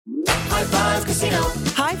High Five Casino.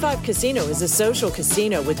 High Five Casino is a social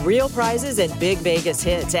casino with real prizes and big Vegas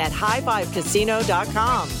hits at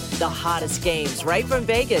highfivecasino.com. The hottest games right from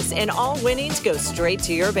Vegas, and all winnings go straight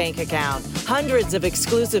to your bank account. Hundreds of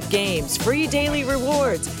exclusive games, free daily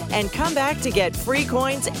rewards, and come back to get free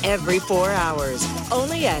coins every 4 hours.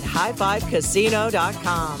 Only at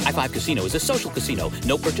highfivecasino.com. High Five Casino is a social casino.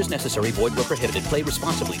 No purchase necessary. Void where prohibited. Play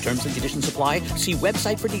responsibly. Terms and conditions apply. See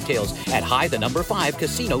website for details at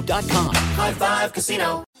high5casino.com. High Five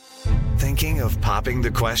Casino. Thinking of popping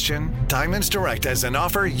the question? Diamonds Direct has an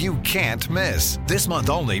offer you can't miss. This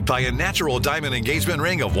month only, buy a natural diamond engagement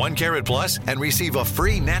ring of 1 carat plus and receive a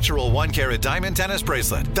free natural 1 carat diamond tennis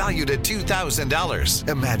bracelet valued at $2,000.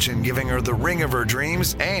 Imagine giving her the ring of her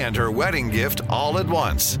dreams and her wedding gift all at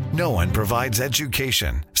once. No one provides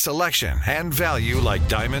education, selection, and value like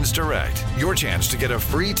Diamonds Direct. Your chance to get a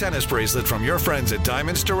free tennis bracelet from your friends at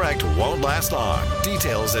Diamonds Direct won't last long.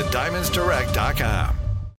 Details at diamondsdirect.com.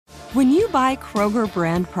 When you buy Kroger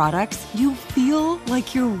brand products, you feel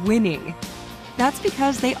like you're winning. That's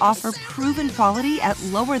because they offer proven quality at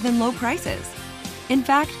lower than low prices. In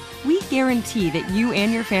fact, we guarantee that you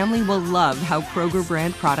and your family will love how Kroger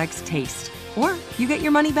brand products taste, or you get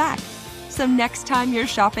your money back. So next time you're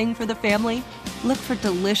shopping for the family, look for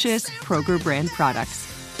delicious Kroger brand products,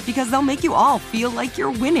 because they'll make you all feel like you're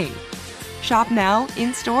winning. Shop now,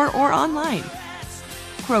 in-store, or online.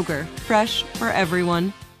 Kroger, fresh for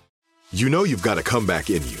everyone. You know you've got a comeback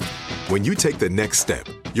in you. When you take the next step,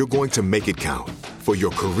 you're going to make it count for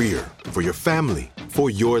your career, for your family, for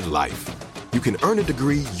your life. You can earn a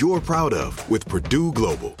degree you're proud of with Purdue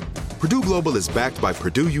Global. Purdue Global is backed by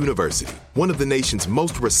Purdue University, one of the nation's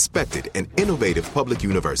most respected and innovative public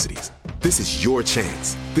universities. This is your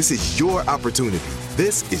chance. This is your opportunity.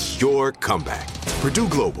 This is your comeback. Purdue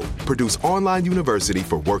Global, Purdue's online university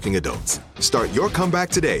for working adults. Start your comeback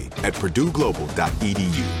today at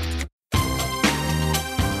purdueglobal.edu.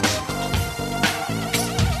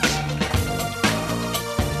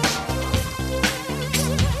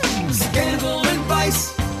 Scandal and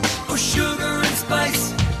vice, or sugar and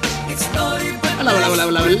spice. It's naughty but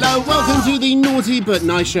Hello. Welcome to the Naughty But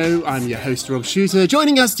Nice Show. I'm your host, Rob Shooter.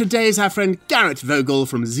 Joining us today is our friend Garrett Vogel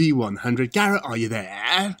from Z100. Garrett, are you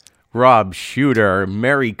there? Rob Shooter,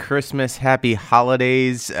 Merry Christmas, Happy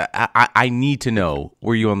Holidays. I need to know,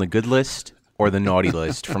 were you on the good list or the naughty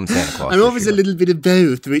list from Santa Claus? I'm always a little bit of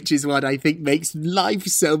both, which is what I think makes life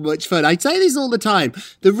so much fun. I say this all the time.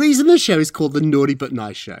 The reason the show is called the Naughty But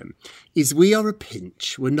Nice Show is we are a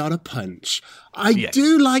pinch, we're not a punch. I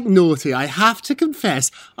do like naughty, I have to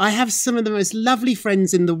confess. I have some of the most lovely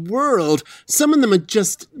friends in the world. Some of them are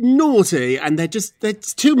just naughty, and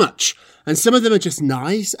that's too much. And some of them are just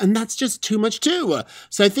nice, and that's just too much too.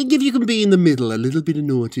 So I think if you can be in the middle, a little bit of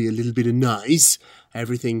naughty, a little bit of nice,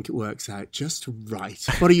 everything works out just right.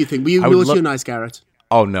 What do you think? Were you naughty or nice, Garrett?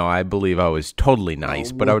 Oh, no, I believe I was totally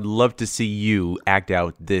nice, but I would love to see you act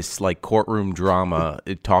out this, like, courtroom drama,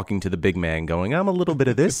 talking to the big man, going, I'm a little bit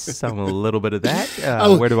of this, I'm a little bit of that.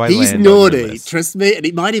 Where do I land? He's naughty, trust me, and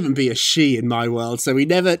it might even be a she in my world, so we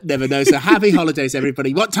never know. So happy holidays,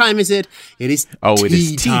 everybody. What time is it? It is it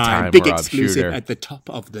is tea time, Big Rob exclusive Shooter. at the top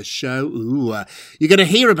of the show. You're going to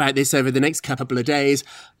hear about this over the next couple of days,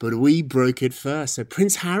 but we broke it first. So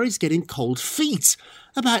Prince Harry's getting cold feet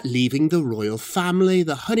about leaving the royal family.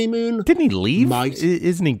 The honeymoon Didn't he leave?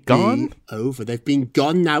 Isn't he gone? Over. They've been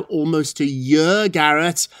gone now almost a year,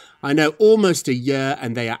 Garrett. I know, almost a year,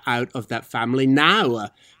 and they are out of that family now.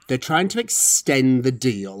 They're trying to extend the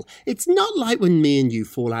deal. It's not like when me and you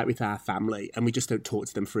fall out with our family and we just don't talk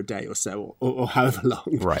to them for a day or so, or however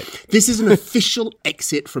long. Right. This is an official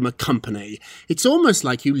exit from a company. It's almost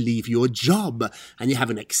like you leave your job and you have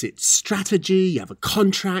an exit strategy, you have a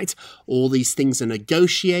contract, all these things are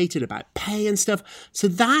negotiated about pay and stuff. So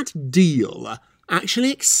that deal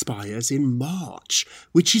actually expires in March,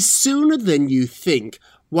 which is sooner than you think.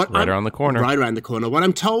 Right around the corner. Right around the corner. What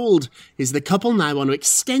I'm told is the couple now want to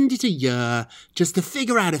extend it a year just to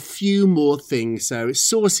figure out a few more things. So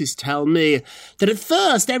sources tell me that at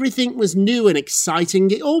first everything was new and exciting.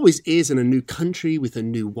 It always is in a new country with a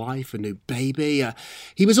new wife, a new baby.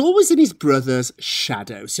 He was always in his brother's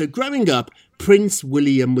shadow. So growing up, Prince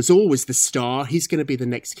William was always the star. He's going to be the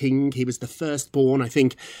next king. He was the firstborn. I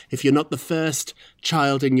think if you're not the first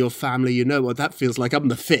child in your family, you know what that feels like. I'm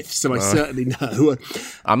the fifth, so I certainly know.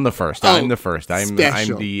 I'm the first. I'm the first. I'm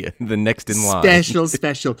the next in line.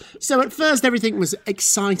 Special. So at first everything was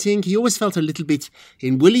exciting. He always felt a little bit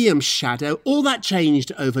in William's shadow. All that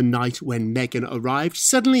changed overnight when Meghan arrived.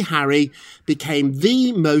 Suddenly Harry became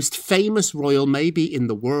the most famous royal maybe in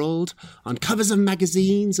the world, on covers of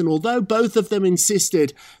magazines, and although both of them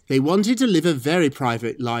insisted they wanted to live a very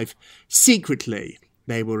private life secretly.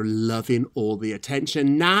 They were loving all the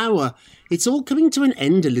attention. Now, it's all coming to an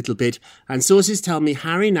end a little bit, and sources tell me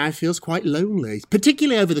Harry now feels quite lonely,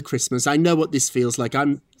 particularly over the Christmas. I know what this feels like.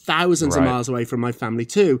 I'm thousands of miles away from my family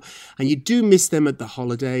too, and you do miss them at the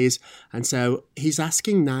holidays, and so he's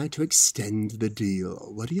asking now to extend the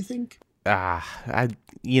deal. What do you think? I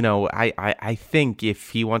think if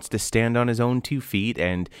he wants to stand on his own 2 feet,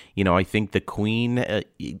 and, I think the Queen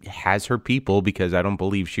has her people, because I don't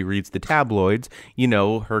believe she reads the tabloids.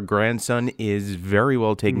 Her grandson is very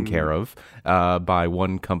well taken care of by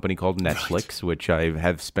one company called Netflix, which I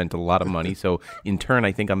have spent a lot of money. So in turn,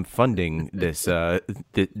 I think I'm funding this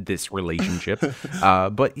this relationship.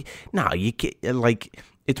 But no, you can't,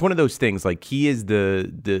 it's one of those things, he is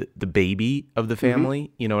the baby of the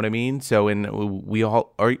family, you know what I mean? So, and we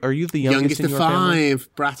all, are you the youngest in of your 5,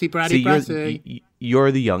 family? bratty.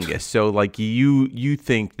 You're the youngest, so you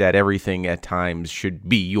think that everything at times should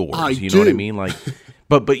be yours, I you do. know what I mean?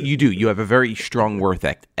 But you do. You have a very strong work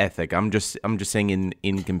ethic. I'm just saying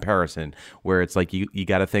in comparison, where it's you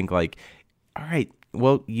got to think all right,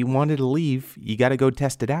 well, you wanted to leave. You got to go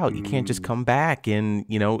test it out. You can't just come back. And,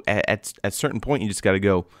 at a certain point, you just got to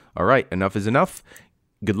go, all right, enough is enough.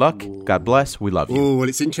 Good luck. God bless. We love you. Oh, well,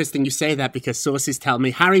 it's interesting you say that, because sources tell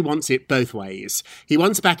me Harry wants it both ways. He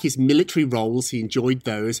wants back his military roles. He enjoyed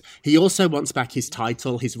those. He also wants back his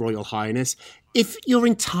title, His Royal Highness. If your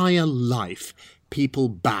entire life people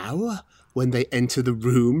bow when they enter the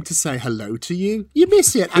room to say hello to you, you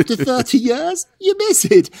miss it. After 30 years, you miss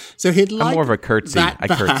it. So he'd like I'm more of a curtsy. that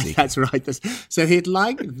back. Curtsy. That's right. So he'd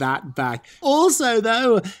like that back. Also,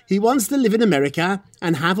 though, he wants to live in America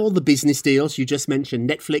and have all the business deals. You just mentioned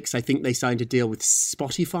Netflix. I think they signed a deal with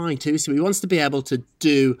Spotify too. So he wants to be able to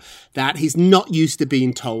do that. He's not used to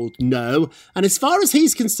being told no. And as far as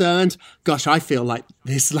he's concerned, gosh, I feel like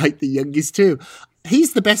this, like the youngest too.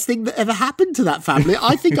 He's the best thing that ever happened to that family.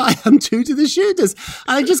 I think I am too, to the shooters.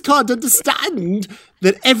 And I just can't understand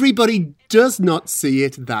that everybody does not see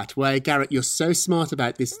it that way. Garrett, you're so smart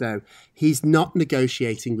about this, though. He's not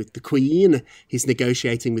negotiating with the Queen. He's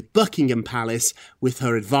negotiating with Buckingham Palace, with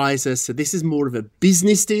her advisors. So this is more of a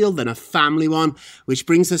business deal than a family one, which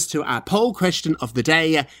brings us to our poll question of the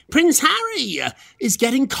day. Prince Harry is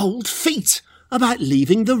getting cold feet about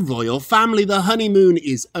leaving the royal family. The honeymoon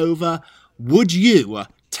is over. Would you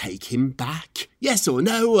take him back? Yes or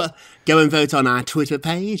no? Go and vote on our Twitter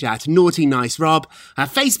page at Naughty Nice Rob. Our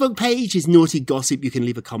Facebook page is Naughty Gossip. You can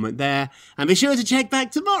leave a comment there. And be sure to check back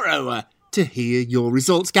tomorrow to hear your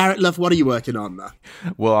results. Garrett Love, what are you working on?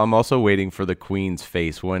 Well, I'm also waiting for the Queen's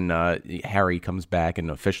face when Harry comes back and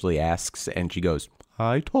officially asks, and she goes,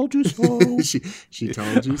 I told you so. she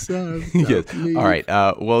told you so. Yes. All right.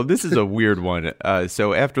 Well, this is a weird one.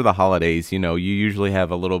 So after the holidays, you usually have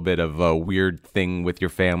a little bit of a weird thing with your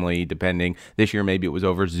family, depending. This year, maybe it was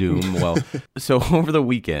over Zoom. Well, so over the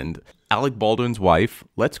weekend, Alec Baldwin's wife,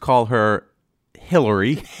 let's call her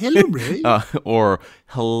Hillary. Hillary? Or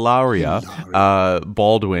Hilaria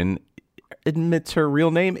Baldwin, admits her real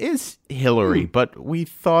name is Hillary, but we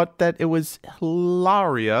thought that it was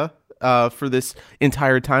Hilaria for this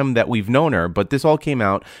entire time that we've known her. But this all came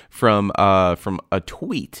out from a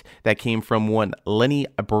tweet that came from one Lenny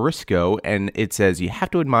Briscoe, and it says, you have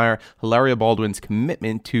to admire Hilaria Baldwin's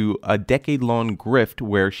commitment to a decade-long grift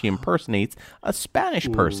where she impersonates a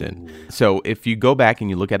Spanish person. Ooh. So if you go back and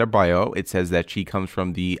you look at her bio, it says that she comes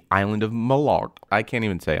from the island of Mallorca. I can't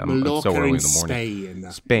even say. I'm so early in the morning.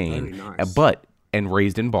 Spain. Very nice. And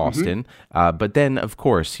raised in Boston. Mm-hmm. But then, of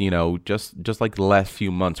course, just like the last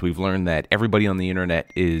few months, we've learned that everybody on the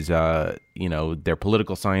internet is, they're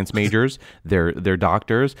political science majors, they're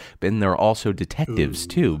doctors, and they're also detectives,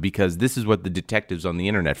 too, because this is what the detectives on the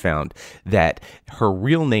internet found, that her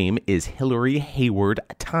real name is Hillary Hayward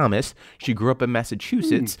Thomas. She grew up in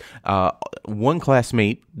Massachusetts. One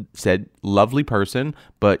classmate said, lovely person,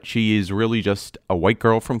 but she is really just a white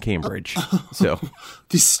girl from Cambridge. So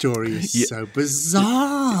this story is so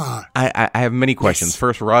bizarre. I have many questions. Yes.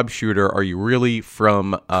 First, Rob Shooter, are you really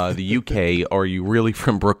from the UK, or are you really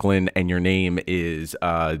from Brooklyn, and your name is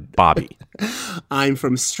Bobby? I'm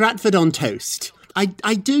from Stratford-on-Toast.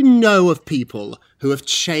 I do know of people who have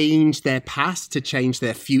changed their past to change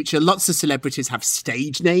their future. Lots of celebrities have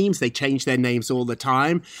stage names. They change their names all the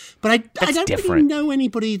time. But I don't really know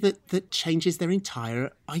anybody that changes their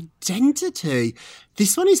entire identity.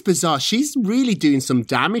 This one is bizarre. She's really doing some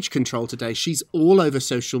damage control today. She's all over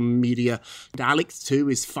social media. And Alex, too,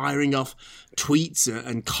 is firing off tweets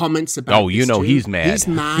and comments about this, he's mad. He's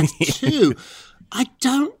mad, too. I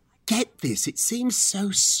don't get this. It seems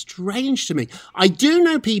so strange to me. I do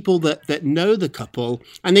know people that know the couple,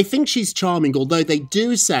 and they think she's charming, although they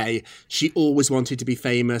do say she always wanted to be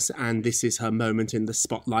famous, and this is her moment in the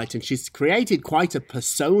spotlight, and she's created quite a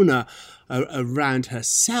persona around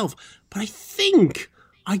herself. But I think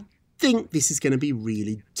this is going to be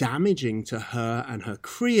really damaging to her and her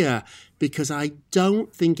career, because I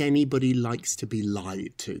don't think anybody likes to be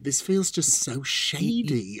lied to. This feels just so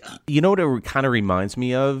shady. You know what it kind of reminds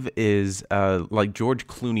me of is like George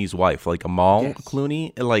Clooney's wife, like Amal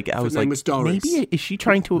Clooney. Like I was like, maybe is she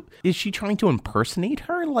trying to impersonate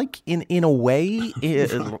her, like in a way?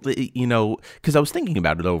 You know, because I was thinking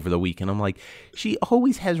about it over the week, and I'm like, she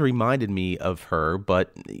always has reminded me of her,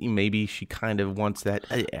 but maybe she kind of wants that.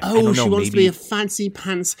 I don't know, she wants to be a fancy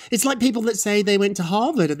pants. It's like people that say they went to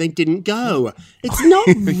Harvard and they didn't go. It's not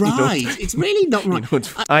right. It's really not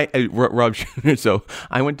right. Rob, so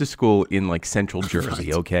I went to school in like Central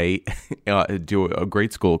Jersey, okay, to a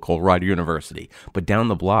great school called Rider University. But down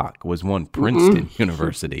the block was one Princeton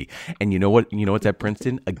University, and you know what's at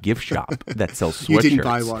Princeton? A gift shop that sells sweatshirts. You didn't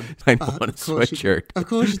buy one. I bought a sweatshirt. Of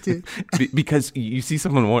course you did. Because you see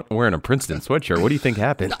someone wearing a Princeton sweatshirt, what do you think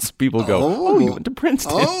happens? People go, "Oh, you went to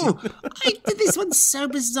Princeton." This one's so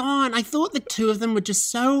bizarre, and I thought the two of them were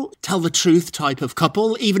just so tell the truth type of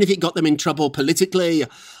couple, even if it got them in trouble politically.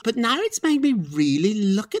 But now it's made me really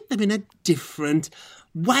look at them in a different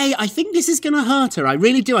way. I think this is going to hurt her. I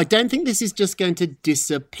really do. I don't think this is just going to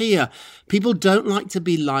disappear. People don't like to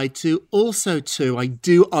be lied to. Also, too, I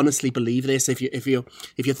do honestly believe this. If you're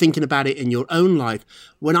thinking about it in your own life,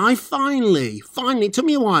 when I finally, it took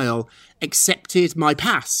me a while, accepted my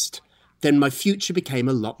past, then my future became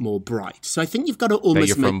a lot more bright. So I think you've got to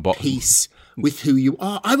almost make peace with who you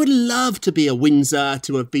are. I would love to be a Windsor,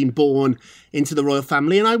 to have been born into the royal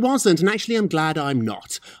family, and I wasn't. And actually, I'm glad I'm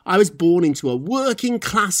not. I was born into a working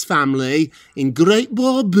class family in Great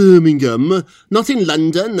Bar, Birmingham, not in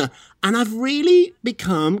London. And I've really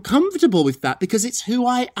become comfortable with that because it's who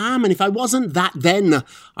I am. And if I wasn't that then,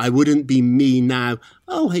 I wouldn't be me now.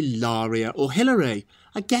 Oh, Hilaria or Hillary,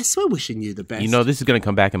 I guess we're wishing you the best. You know, this is going to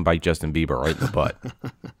come back and bite Justin Bieber right in the butt.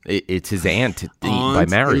 It's his aunt by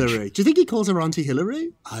marriage. Hillary. Do you think he calls her Auntie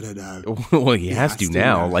Hillary? I don't know. Well, he has to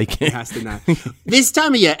now. Like he has to now. This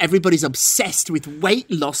time of year, everybody's obsessed with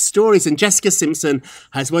weight loss stories, and Jessica Simpson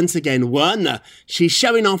has once again won. She's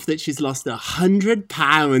showing off that she's lost 100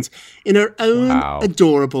 pounds in her own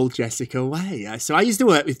adorable Jessica way. So I used to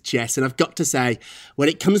work with Jess, and I've got to say, when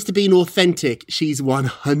it comes to being authentic, she's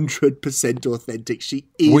 100% authentic. She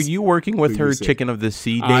is. Were you working with her Chicken of the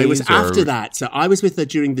Sea days? I was after that. So I was with her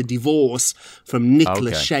during the divorce from Nick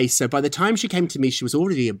Lachey. So by the time she came to me, she was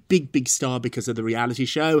already a big, big star because of the reality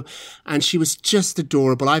show. And she was just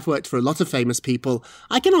adorable. I've worked for a lot of famous people.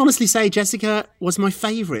 I can honestly say Jessica was my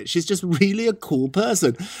favourite. She's just really a cool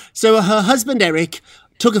person. So her husband, Eric,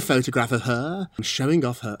 took a photograph of her, showing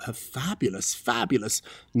off her fabulous, fabulous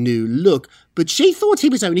new look. But she thought he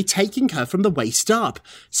was only taking her from the waist up.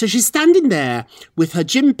 So she's standing there with her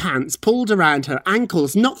gym pants pulled around her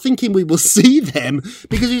ankles, not thinking we will see them,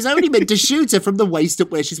 because he was only meant to shoot her from the waist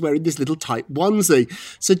up where she's wearing this little tight onesie.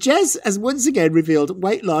 So Jess has once again revealed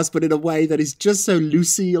weight loss, but in a way that is just so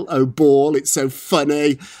Lucille O'Ball. It's so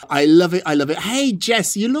funny. I love it. I love it. Hey,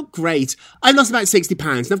 Jess, you look great. I've lost about 60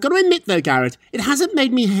 pounds. And I've got to admit, though, Garrett, it hasn't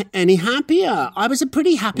made me any happier. I was a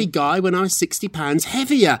pretty happy guy when I was 60 pounds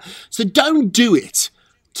heavier. So don't do it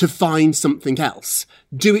to find something else.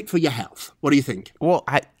 Do it for your health. What do you think? Well,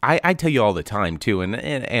 I tell you all the time, too, and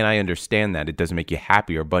I understand that it doesn't make you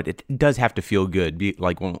happier, but it does have to feel good.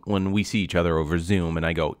 Like when we see each other over Zoom and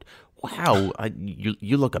I go, wow,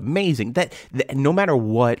 you look amazing. That no matter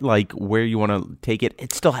what, like where you want to take it,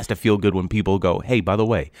 it still has to feel good when people go, hey, by the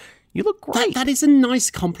way, you look great. That is a nice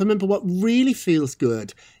compliment, but what really feels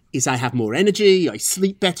good is I have more energy, I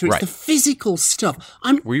sleep better. It's the physical stuff.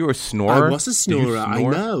 Were you a snorer? I was a snorer, I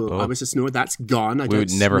know. I was a snorer. That's gone. I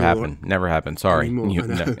don't never snore happen. Never happen. Sorry.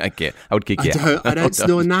 I can't. I would kick you out. I don't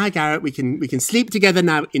snore now, Garrett. We can sleep together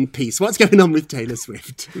now in peace. What's going on with Taylor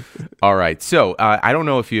Swift? All right. So I don't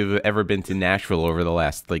know if you've ever been to Nashville over the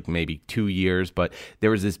last maybe 2 years, but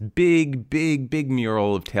there was this big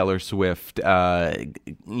mural of Taylor Swift.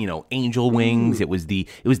 Angel Wings. It was the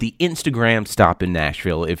Instagram stop in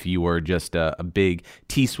Nashville. If you were just a big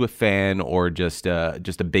T-Swift fan or just a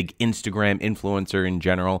big Instagram influencer in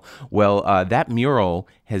general, well, that mural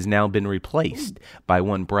has now been replaced by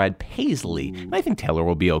one Brad Paisley. And I think Taylor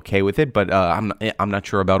will be okay with it, but I'm not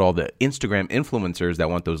sure about all the Instagram influencers that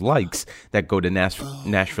want those likes that go to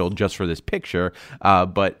Nashville just for this picture.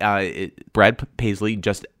 But Brad Paisley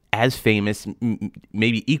just as famous,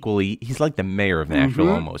 maybe equally. He's like the mayor of Nashville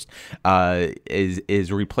almost.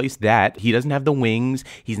 Is replaced that. He doesn't have the wings.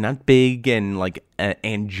 He's not big and like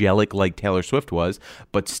angelic like Taylor Swift was,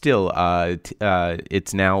 but still,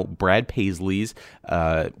 it's now Brad Paisley's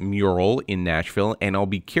mural in Nashville, and I'll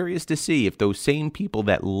be curious to see if those same people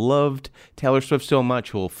that loved Taylor Swift so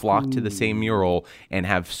much will flock to the same mural and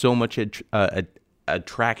have so much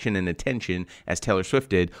attraction and attention as Taylor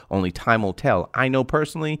Swift did. Only time will tell. I know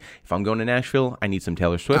personally, if I'm going to Nashville, I need some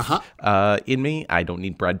Taylor Swift in me. I don't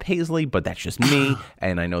need Brad Paisley, but that's just me.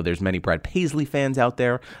 And I know there's many Brad Paisley fans out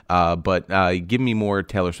there. But give me more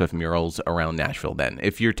Taylor Swift murals around Nashville then.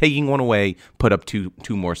 If you're taking one away, put up two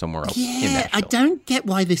more somewhere else in Nashville. I don't get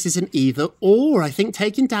why this is an either or. I think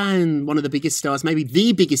taking down one of the biggest stars, maybe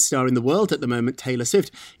the biggest star in the world at the moment, Taylor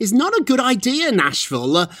Swift, is not a good idea,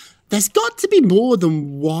 Nashville. There's got to be more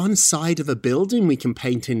than one side of a building we can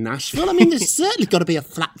paint in Nashville. I mean, there's certainly got to be a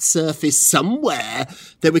flat surface somewhere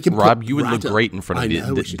that we can Rob, you would look great in front of I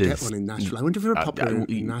know, we should get one in Nashville. I wonder if we're popular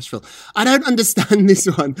in Nashville. I don't understand this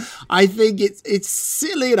one. I think it's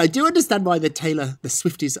silly, and I do understand why the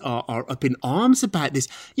Swifties are up in arms about this.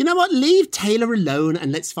 You know what? Leave Taylor alone,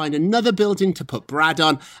 and let's find another building to put Brad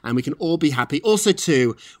on, and we can all be happy. Also,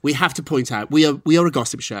 too, we have to point out, we are a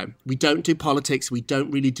gossip show. We don't do politics. We don't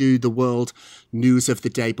really do the world news of the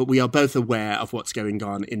day, but we are both aware of what's going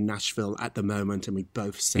on in Nashville at the moment, and we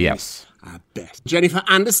both say our best. Jennifer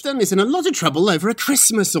Aniston is in a lot of trouble over a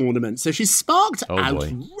Christmas ornament, so she sparked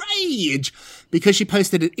outrage because she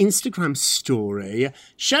posted an Instagram story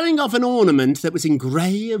showing off an ornament that was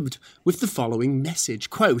engraved with the following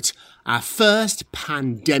message, quote, "Our first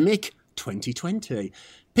pandemic 2020.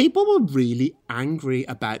 People were really angry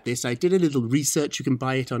about this. I did a little research. You can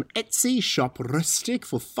buy it on Etsy, shop Rustic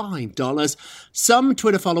for $5. Some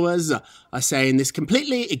Twitter followers are saying this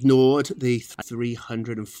completely ignored the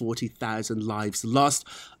 340,000 lives lost.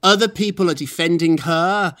 Other people are defending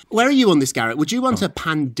her. Where are you on this, Garrett? Would you want a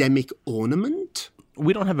pandemic ornament?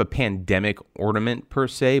 We don't have a pandemic ornament per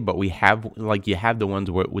se, but we have, like, you have the ones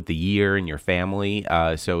with the year and your family.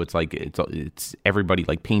 So it's like it's everybody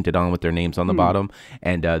like painted on with their names on the bottom.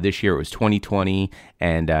 And this year it was 2020,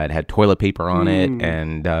 and it had toilet paper on it.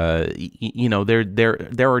 And you know,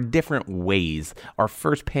 there are different ways. Our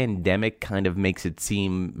first pandemic kind of makes it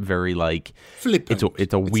seem very like flippant.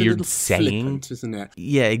 It's a weird saying, flippant, isn't it?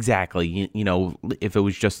 Yeah, exactly. You know, if it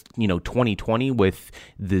was just 2020 with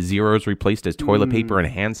the zeros replaced as toilet paper and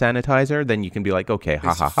hand sanitizer, then you can be like, okay,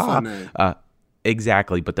 ha.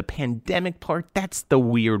 Exactly. But the pandemic part, that's the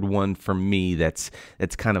weird one for me. That's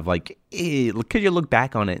kind of like, could you look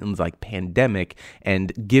back on it and it's like pandemic,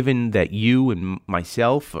 and given that you and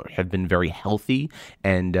myself have been very healthy,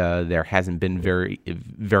 and there hasn't been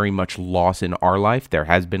very much loss in our life. There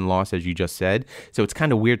has been loss, as you just said. So it's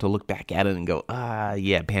kind of weird to look back at it and go,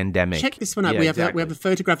 yeah, pandemic. Check this one out. Yeah, we have a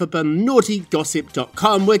photograph up on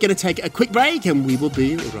naughtygossip.com. We're going to take a quick break, and we will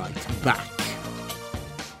be right back.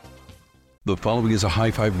 The following is a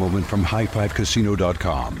high-five moment from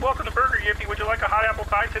highfivecasino.com. Welcome to Burger Yippee. Would you like a hot apple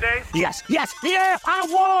pie today? Yes, yeah, I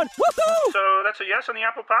won! Woohoo! So that's a yes on the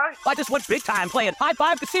apple pie? I just went big time playing High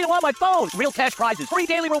Five Casino on my phone. Real cash prizes, free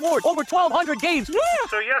daily rewards, over 1,200 games. Yeah!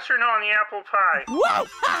 So yes or no on the apple pie? Whoa!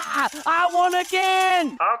 I won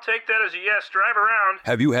again! I'll take that as a yes. Drive around.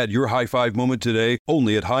 Have you had your high-five moment today?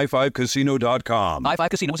 Only at highfivecasino.com. High Five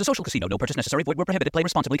Casino is a social casino. No purchase necessary. Void where prohibited. Play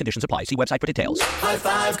responsibly. Conditions apply. See website for details. High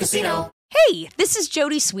Five Casino. Hey, this is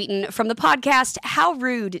Jody Sweeten from the podcast How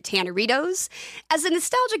Rude, Tanneritos. As a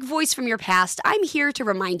nostalgic voice from your past, I'm here to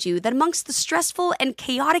remind you that amongst the stressful and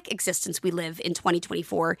chaotic existence we live in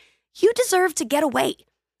 2024, you deserve to get away.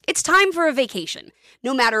 It's time for a vacation,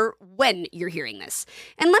 no matter when you're hearing this.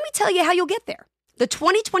 And let me tell you how you'll get there. The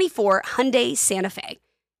 2024 Hyundai Santa Fe.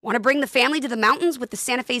 Want to bring the family to the mountains with the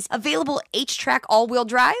Santa Fe's available H-Track all-wheel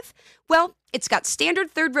drive? Well, it's got standard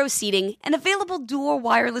third-row seating and available dual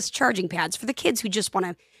wireless charging pads for the kids who just want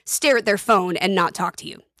to stare at their phone and not talk to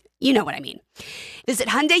you. You know what I mean. Visit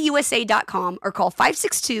HyundaiUSA.com or call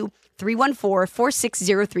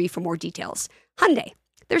 562-314-4603 for more details. Hyundai.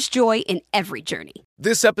 There's joy in every journey.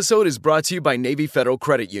 This episode is brought to you by Navy Federal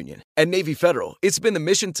Credit Union. At Navy Federal, it's been the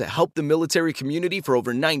mission to help the military community for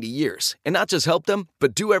over 90 years. And not just help them,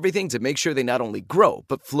 but do everything to make sure they not only grow,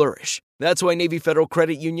 but flourish. That's why Navy Federal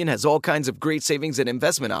Credit Union has all kinds of great savings and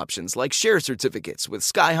investment options like share certificates with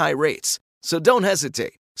sky-high rates. So don't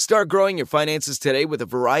hesitate. Start growing your finances today with a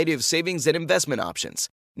variety of savings and investment options.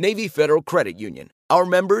 Navy Federal Credit Union. Our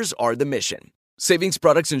members are the mission. Savings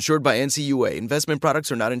products insured by NCUA. Investment products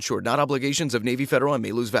are not insured, not obligations of Navy Federal and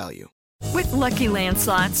may lose value. With Lucky Land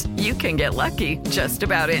Slots, you can get lucky just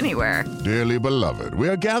about anywhere. Dearly beloved, we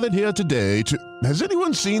are gathered here today to... Has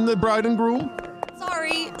anyone seen the bride and groom?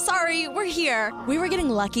 Sorry, we're here. We were getting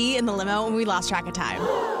lucky in the limo and we lost track of time.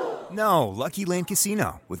 No, Lucky Land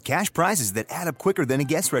Casino, with cash prizes that add up quicker than a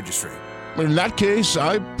guest registry. In that case,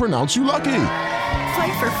 I pronounce you lucky.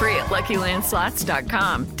 Play for free at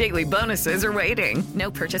LuckyLandSlots.com. Daily bonuses are waiting. No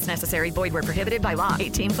purchase necessary. Void where prohibited by law.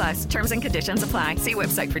 18+. Terms and conditions apply. See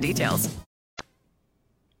website for details.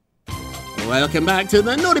 Welcome back to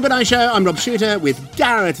the Naughty But Nice Show. I'm Rob Shooter with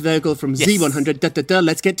Garrett Vogel from Z100.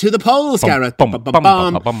 Let's get to the polls, Garrett.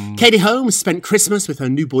 Katie Holmes spent Christmas with her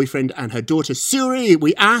new boyfriend and her daughter Suri.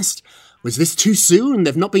 We asked, was this too soon?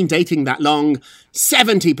 They've not been dating that long.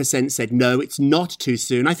 70% said no, it's not too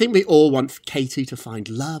soon. I think we all want Katie to find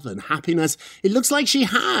love and happiness. It looks like she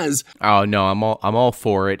has. Oh no, I'm all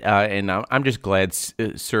for it, and I'm just glad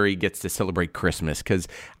Suri gets to celebrate Christmas because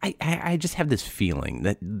I just have this feeling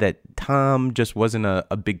that Tom just wasn't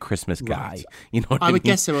a big Christmas guy. Right. You know what I mean? would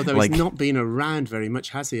guess so, although he's not been around very much,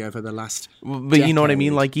 has he, over the last But decade? you know what I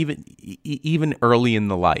mean? Like even early in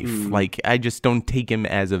the life, like I just don't take him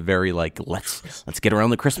as a very like let's get around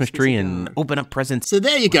the Christmas tree and open up presents. So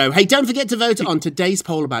there you go. Hey, don't forget to vote on today's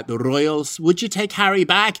poll about the Royals. Would you take Harry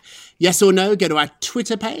back? Yes or no? Go to our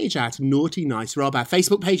Twitter page at Naughty Nice Rob. Our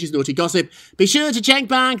Facebook page is Naughty Gossip. Be sure to check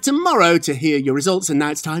back tomorrow to hear your results. And now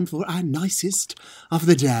it's time for our nicest of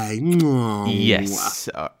the day. Mwah. Yes.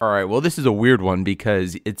 All right. Well, this is a weird one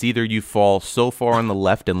because it's either you fall so far on the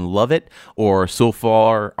left and love it or so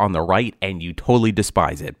far on the right and you totally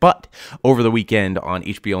despise it. But over the weekend on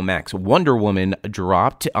HBO Max, Wonder Woman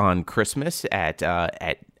dropped on Christmas at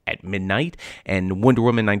midnight, and Wonder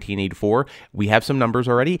Woman 1984, we have some numbers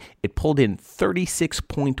already. It pulled in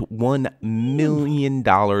 $36.1 million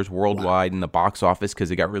worldwide in the box office because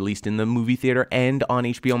it got released in the movie theater and on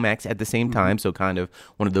HBO Max at the same time, so kind of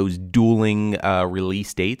one of those dueling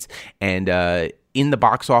release dates. And in the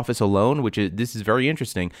box office alone, this is very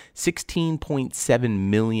interesting, $16.7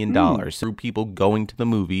 million through people going to the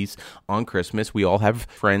movies on Christmas. We all have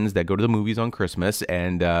friends that go to the movies on Christmas,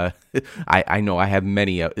 and I know I have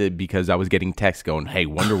many because I was getting texts going, hey,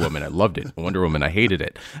 Wonder Woman, I loved it. Wonder Woman, I hated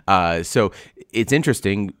it. So it's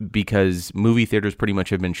interesting because movie theaters pretty much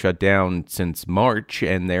have been shut down since March,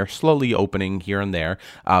 and they're slowly opening here and there,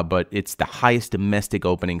 but it's the highest domestic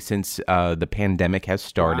opening since the pandemic has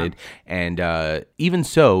started. Wow. And even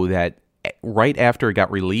so, that right after it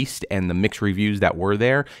got released and the mixed reviews that were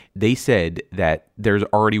there, they said that there's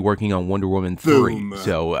already working on Wonder Woman 3. Boom.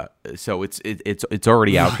 So it's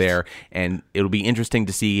already out there, and it'll be interesting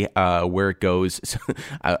to see where it goes. So,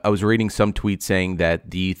 I was reading some tweets saying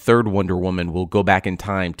that the third Wonder Woman will go back in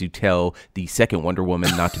time to tell the second Wonder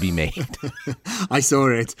Woman not to be made. I saw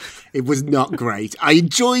it. It was not great. I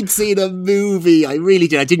enjoyed seeing a movie. I really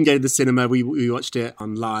did. I didn't go to the cinema. We watched it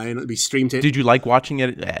online. We streamed it. Did you like watching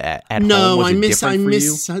it at home? No, I miss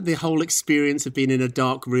the whole experience of being in a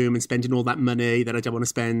dark room and spending all that money that I don't want to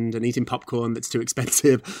spend and eating popcorn that's too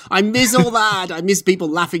expensive. I miss all that. I miss people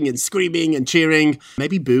laughing and screaming and cheering.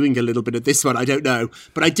 Maybe booing a little bit at this one. I don't know.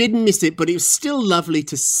 But I did miss it, but it was still lovely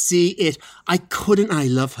to see it. I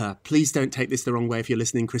love her. Please don't take this the wrong way if you're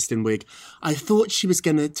listening, Kristen Wiig. I thought she was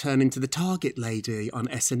going to turn into the Target lady on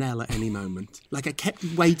SNL at any moment. Like I kept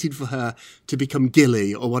waiting for her to become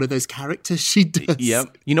Gilly or one of those characters she does.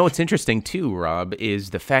 Yep. You know what's interesting too, Rob, is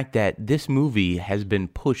the fact that this movie has been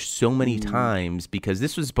pushed so many times because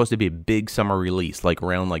this was supposed to be a big summer release, like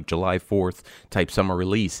around like July 4th type summer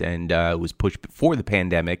release, and it was pushed before the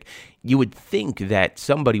pandemic. You would think that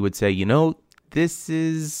somebody would say, you know, this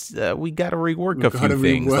is we got to rework a few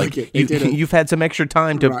things. Like you've had some extra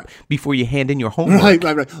time to before you hand in your homework.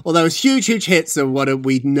 Right. Well, there was huge hits of what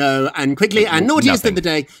we know. And quickly, our naughtiest of the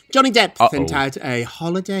day, Johnny Depp sent out a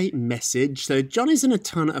holiday message. So Johnny's in a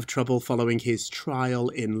ton of trouble following his trial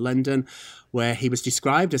in London, where he was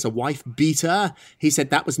described as a wife beater. He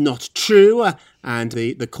said that was not true, and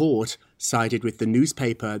the court sided with the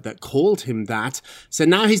newspaper that called him that. So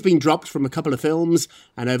now he's been dropped from a couple of films,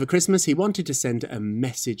 and over Christmas he wanted to send a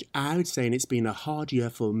message out saying it's been a hard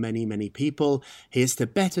year for many, many people. Here's to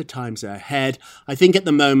better times ahead. I think at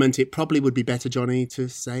the moment it probably would be better, Johnny, to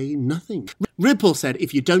say nothing. Ripple said,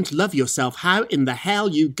 if you don't love yourself, how in the hell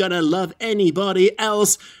you gonna love anybody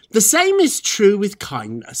else? The same is true with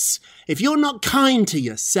kindness. If you're not kind to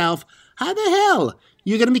yourself, how the hell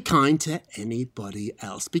you're going to be kind to anybody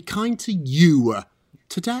else? Be kind to you.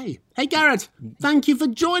 today. Hey, Garrett, thank you for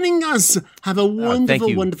joining us. Have a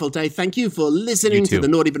wonderful, wonderful day. Thank you for listening to the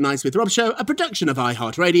Naughty But Nice with Rob show, a production of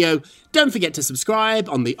iHeartRadio. Don't forget to subscribe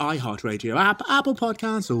on the iHeartRadio app, Apple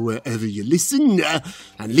Podcasts, or wherever you listen,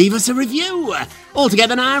 and leave us a review. All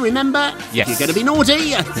together now, remember, if you're going to be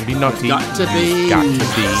naughty, got to be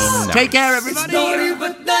nice. Take care, everybody. Naughty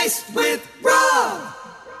But Nice with Rob.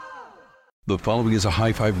 The following is a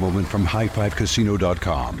high five moment from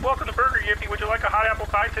highfivecasino.com. Welcome to Burger Yippee. Would you like a hot apple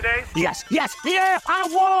pie today? Yes, yeah, I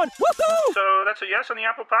won! Woohoo! So that's a yes on the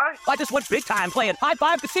apple pie? I just went big time playing High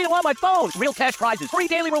Five Casino on my phone. Real cash prizes, free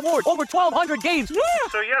daily rewards, over 1,200 games. Yeah!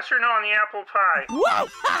 So yes or no on the apple pie? Whoa!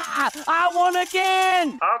 I won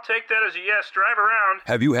again! I'll take that as a yes. Drive around.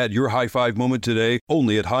 Have you had your high five moment today?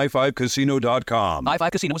 Only at highfivecasino.com. High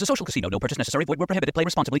Five Casino is a social casino. No purchase necessary. Void where prohibited. Play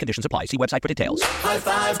responsibly. Conditions apply. See website for details. High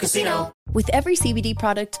Five Casino. With every CBD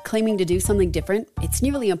product claiming to do something different, it's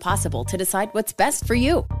nearly impossible to decide what's best for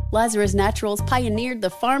you. Lazarus Naturals pioneered the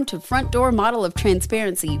farm-to-front-door model of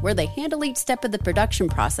transparency, where they handle each step of the production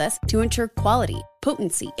process to ensure quality,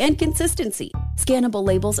 potency, and consistency. Scannable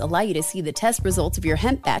labels allow you to see the test results of your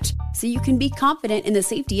hemp batch, so you can be confident in the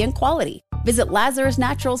safety and quality. Visit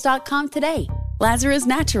LazarusNaturals.com today. Lazarus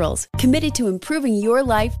Naturals, committed to improving your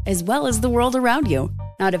life as well as the world around you.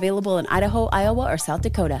 Not available in Idaho, Iowa, or South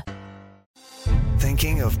Dakota.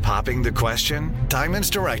 Thinking of popping the question?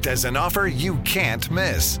 Diamonds Direct has an offer you can't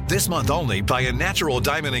miss. This month only, buy a natural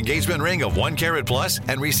diamond engagement ring of 1 carat plus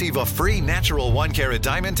and receive a free natural 1 carat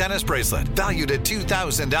diamond tennis bracelet valued at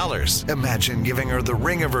 $2,000. Imagine giving her the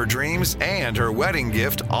ring of her dreams and her wedding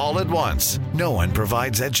gift all at once. No one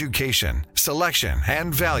provides education, selection,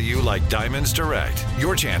 and value like Diamonds Direct.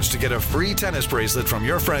 Your chance to get a free tennis bracelet from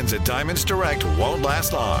your friends at Diamonds Direct won't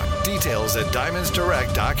last long. Details at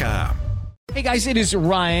diamondsdirect.com. Hey guys, it is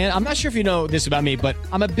Ryan. I'm not sure if you know this about me, but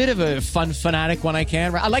I'm a bit of a fun fanatic when I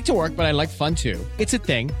can. I like to work, but I like fun too. It's a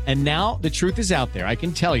thing. And now the truth is out there. I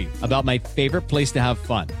can tell you about my favorite place to have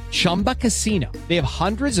fun. Chumba Casino. They have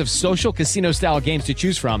hundreds of social casino style games to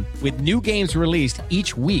choose from with new games released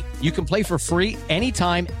each week. You can play for free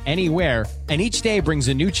anytime, anywhere. And each day brings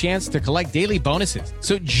a new chance to collect daily bonuses.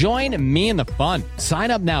 So join me in the fun.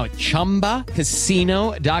 Sign up now at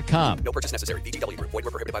ChumbaCasino.com. No purchase necessary. VGW Group. Void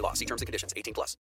where prohibited by law. See terms and conditions. 18+.